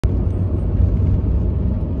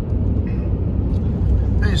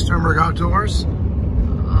Hey, Sternberg Outdoors.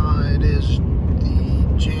 It is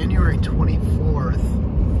the January 24th,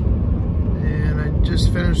 and I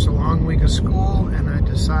just finished a long week of school, and I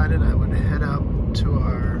decided I would head up to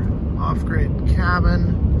our off-grid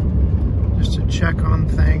cabin just to check on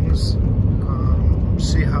things,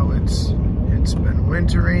 see how it's been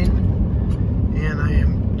wintering, and I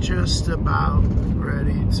am just about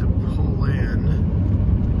ready to pull in.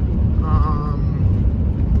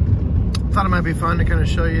 Thought it might be fun to kind of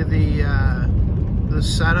show you the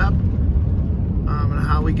setup and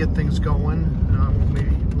how we get things going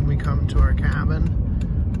when we come to our cabin.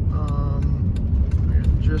 We're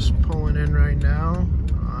just pulling in right now.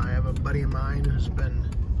 I have a buddy of mine who's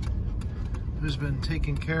been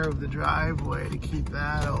taking care of the driveway to keep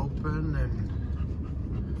that open,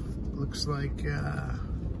 and looks like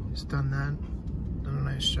he's done a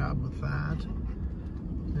nice job with that.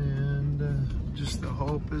 And just the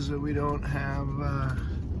hope is that we don't have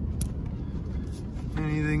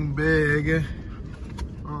anything big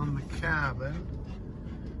on the cabin.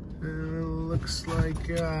 And it looks like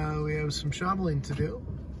we have some shoveling to do.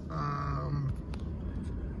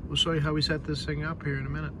 We'll show you how we set this thing up here in a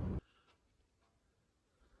minute.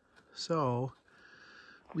 So,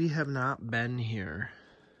 we have not been here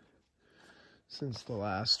since the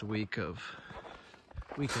last weekend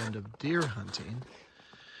of deer hunting.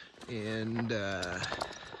 And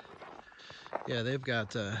yeah, they've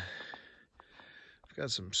got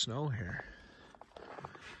some snow here.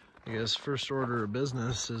 I guess first order of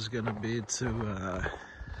business is gonna be to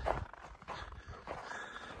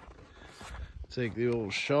take the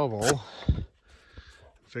old shovel,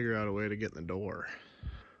 figure out a way to get in the door.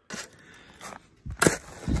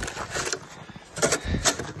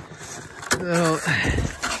 So,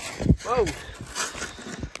 whoa!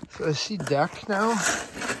 So I see deck now.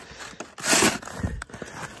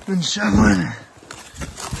 Been shoveling,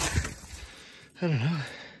 I don't know,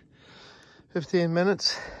 15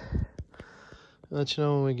 minutes. I'll let you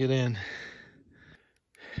know when we get in.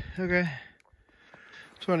 Okay,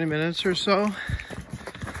 20 minutes or so.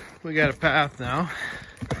 We got a path now.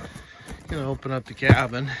 Gonna open up the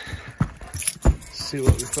cabin, see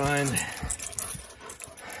what we find.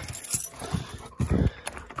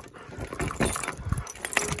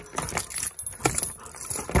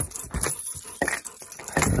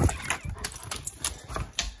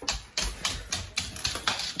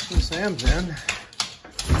 Sam's in.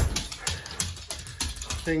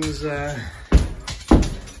 Things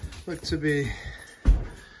look to be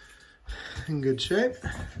in good shape.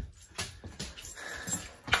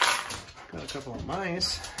 Got a couple of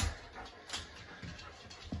mice.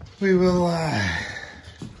 We will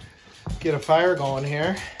get a fire going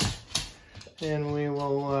here, and we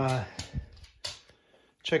will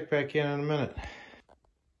check back in a minute.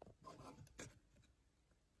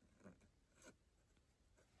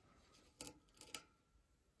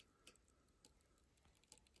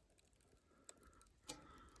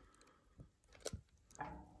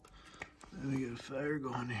 We get a fire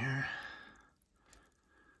going here.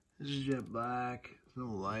 This is jet black, no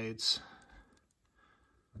lights.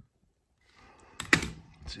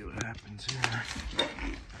 Let's see what happens here.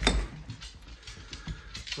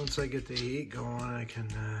 Once I get the heat going, I can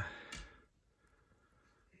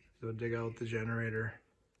go dig out the generator,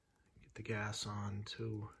 get the gas on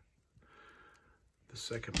to the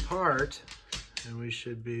second part, and we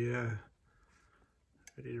should be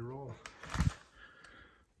ready to roll.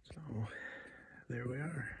 So, there we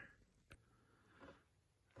are.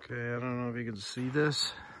 Okay, I don't know if you can see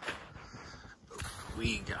this.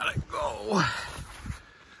 We gotta go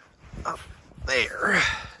up there.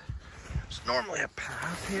 There's normally a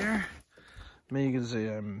path here. I mean, you can see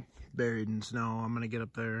I'm buried in snow. I'm gonna get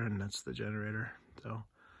up there, and that's the generator. So,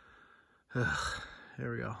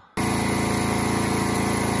 here we go.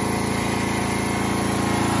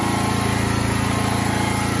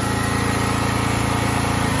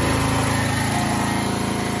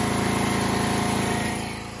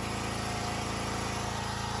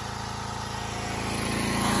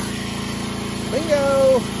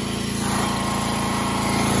 Bingo!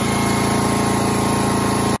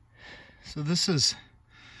 So this is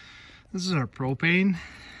our propane.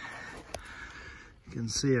 You can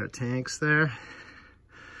see our tanks there.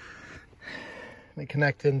 They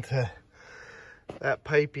connect into that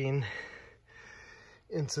piping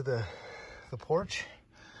into the porch.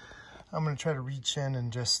 I'm gonna try to reach in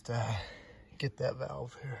and just get that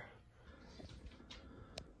valve here.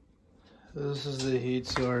 This is the heat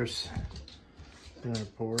source in our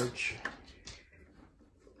porch.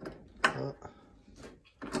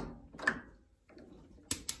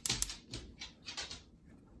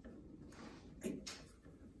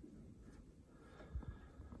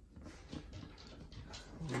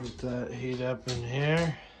 Let that heat up in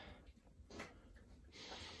here.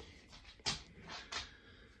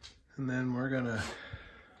 And then we're gonna,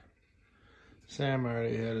 Sam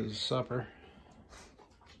already had his supper.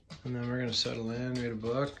 And then we're gonna settle in, read a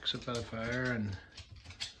book, sit by the fire, and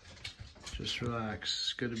just relax.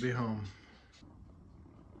 It's good to be home.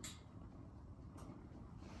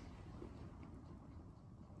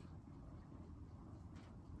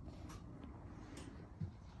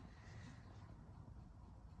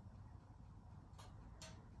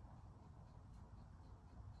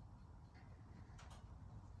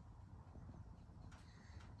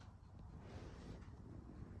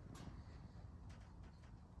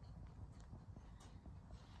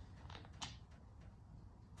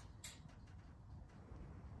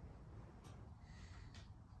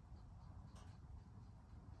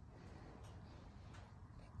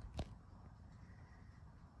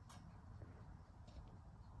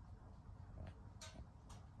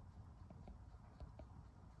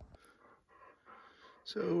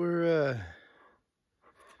 So we're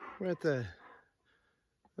at the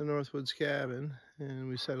Northwoods cabin, and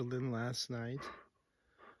we settled in last night.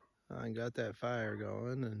 I got that fire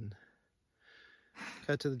going and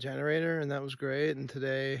got to the generator, and that was great. And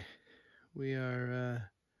today we're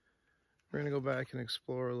gonna go back and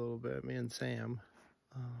explore a little bit, me and Sam,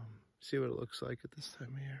 see what it looks like at this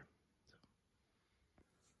time of year.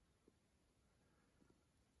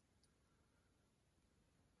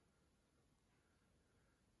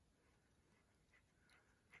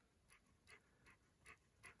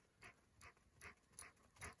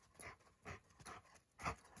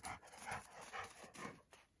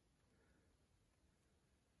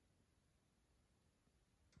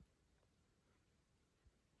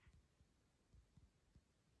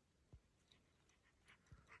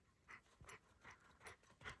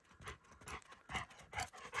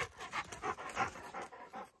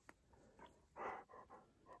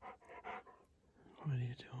 What are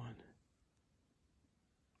you doing?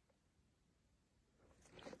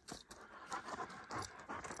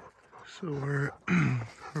 So we're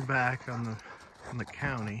back on the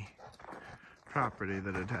county property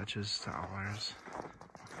that attaches to ours,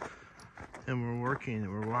 and we're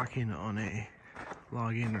walking on a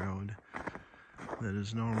logging road that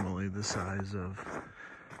is normally the size of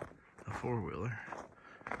a four-wheeler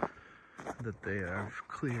that they have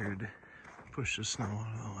cleared, pushed the snow out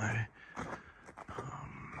of the way,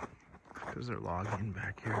 because they're logging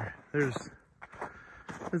back here. There's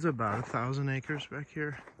about 1,000 acres back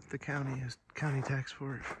here. The county tax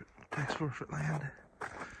forfeit land.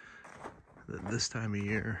 That this time of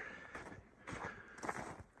year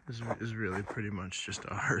is really pretty much just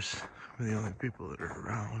ours. We're the only people that are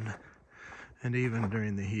around. And even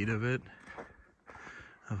during the heat of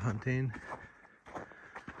hunting,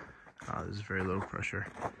 there's very low pressure.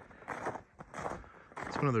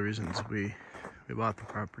 It's one of the reasons we bought the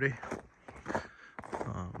property.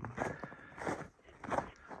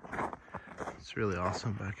 It's really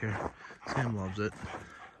awesome back here. Sam loves it.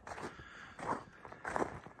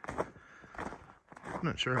 I'm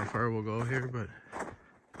not sure how far we'll go here, but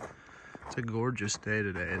it's a gorgeous day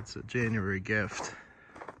today. It's a January gift.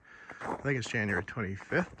 I think it's January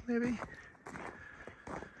 25th, maybe.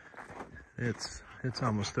 It's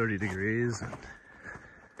almost 30 degrees and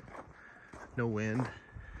no wind.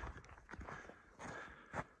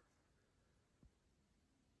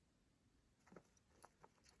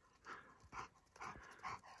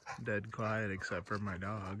 Dead quiet except for my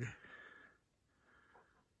dog.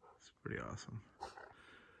 It's pretty awesome.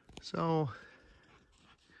 So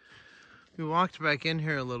we walked back in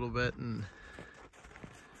here a little bit, and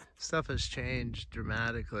stuff has changed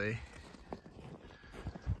dramatically.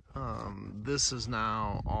 This is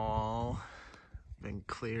now all been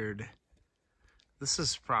cleared. This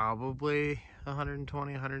is probably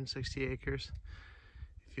 120, 160 acres.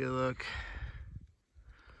 If you look,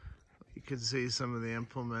 you can see some of the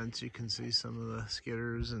implements, you can see some of the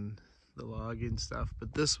skidders and the logging stuff,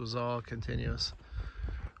 but this was all continuous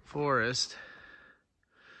forest.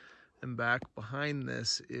 And back behind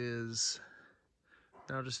this is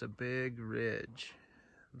now just a big ridge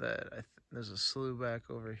that there's a slough back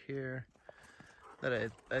over here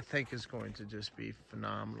that I think is going to just be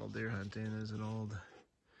phenomenal deer hunting. There's an old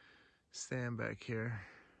stand back here.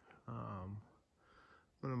 I'm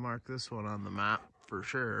gonna mark this one on the map for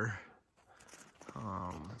sure,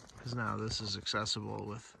 because now this is accessible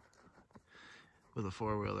with a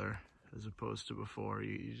four-wheeler as opposed to before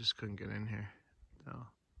you just couldn't get in here. So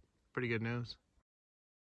pretty good news.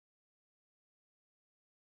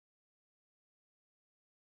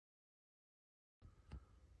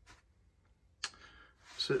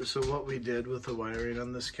 So what we did with the wiring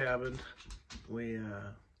on this cabin, we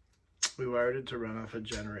wired it to run off a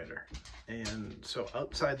generator. And so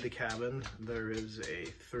outside the cabin, there is a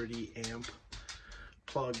 30 amp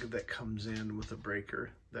plug that comes in with a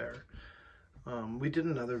breaker there. We did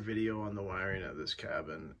another video on the wiring of this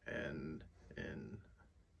cabin, and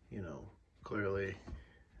you know, clearly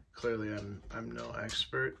I'm no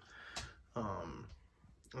expert.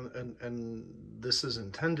 And this is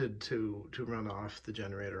intended to run off the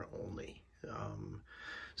generator only.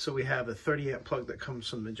 So we have a 30 amp plug that comes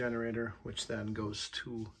from the generator, which then goes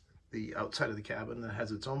to the outside of the cabin that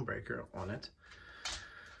has its own breaker on it.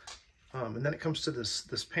 And then it comes to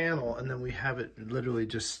this panel, and then we have it literally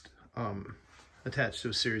just attached to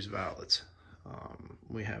a series of outlets.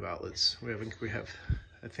 We have outlets. I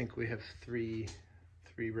think we have three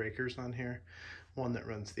breakers on here. One that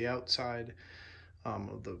runs the outside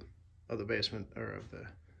of the basement, or of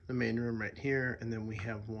the main room right here, and then we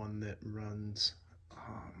have one that runs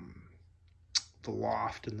the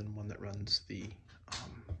loft, and then one that runs the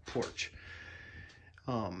porch.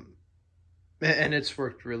 And it's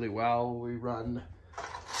worked really well.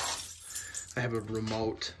 I have a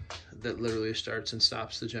remote that literally starts and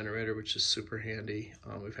stops the generator, which is super handy.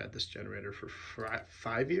 We've had this generator for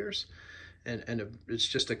 5 years, and it's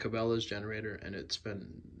just a Cabela's generator, and it's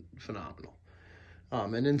been phenomenal.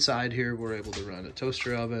 And inside here, we're able to run a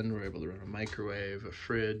toaster oven, we're able to run a microwave, a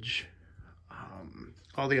fridge,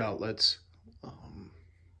 all the outlets.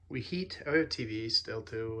 We heat. We have TV still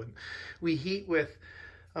too, and we heat with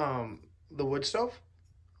the wood stove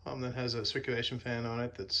that has a circulation fan on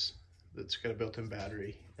it that's got a built-in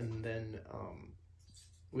battery, and then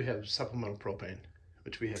we have supplemental propane,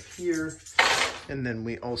 which we have here, and then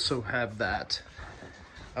we also have that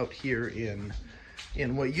out here in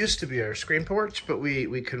what used to be our screen porch, but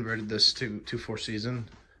we converted this to Four Season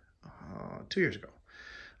 2 years ago.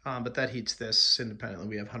 But that heats this independently.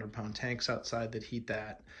 We have 100-pound tanks outside that heat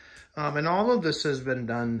that, and all of this has been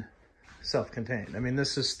done self-contained. I mean,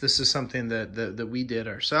 this is something that we did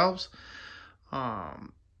ourselves,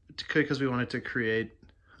 because we wanted to create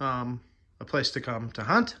a place to come to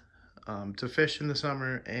hunt, to fish in the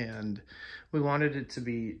summer, and we wanted it to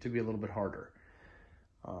be a little bit harder.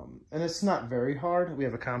 And it's not very hard. We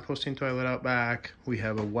have a composting toilet out back. We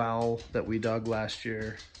have a well that we dug last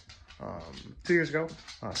year, 2 years ago,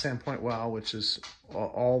 Sandpoint well, which is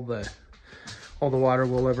all the water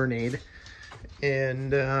we'll ever need.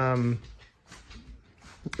 And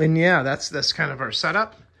yeah, that's kind of our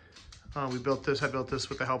setup. I built this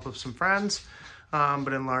with the help of some friends,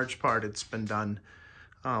 but in large part it's been done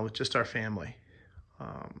with just our family.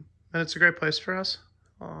 And it's a great place for us,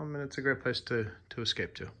 and it's a great place to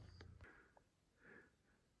escape to.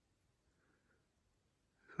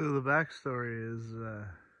 So the backstory is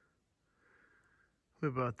we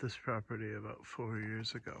bought this property about 4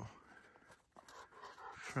 years ago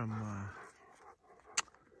from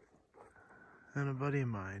and a buddy of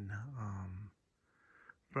mine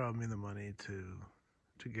brought me the money to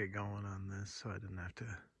get going on this, so I didn't have to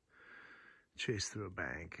chase through a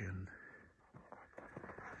bank. And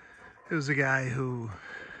it was a guy who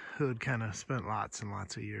had kind of spent lots and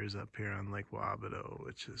lots of years up here on Lake Wabido,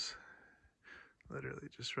 which is literally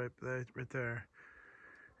just right there.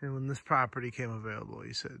 And when this property came available,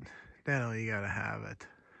 he said, "Daniel, you gotta have it."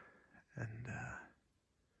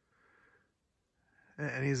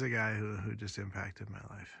 And he's a guy who just impacted my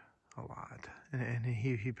life a lot. And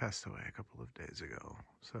he passed away a couple of days ago.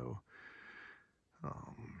 So,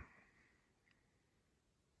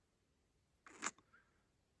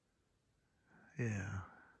 yeah.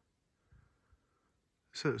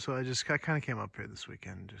 So I kind of came up here this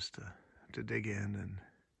weekend just to dig in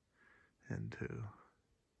and to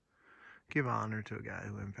give honor to a guy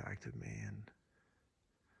who impacted me. And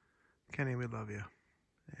Kenny, we love you.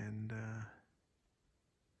 And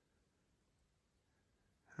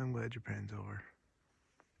I'm glad your pain's over.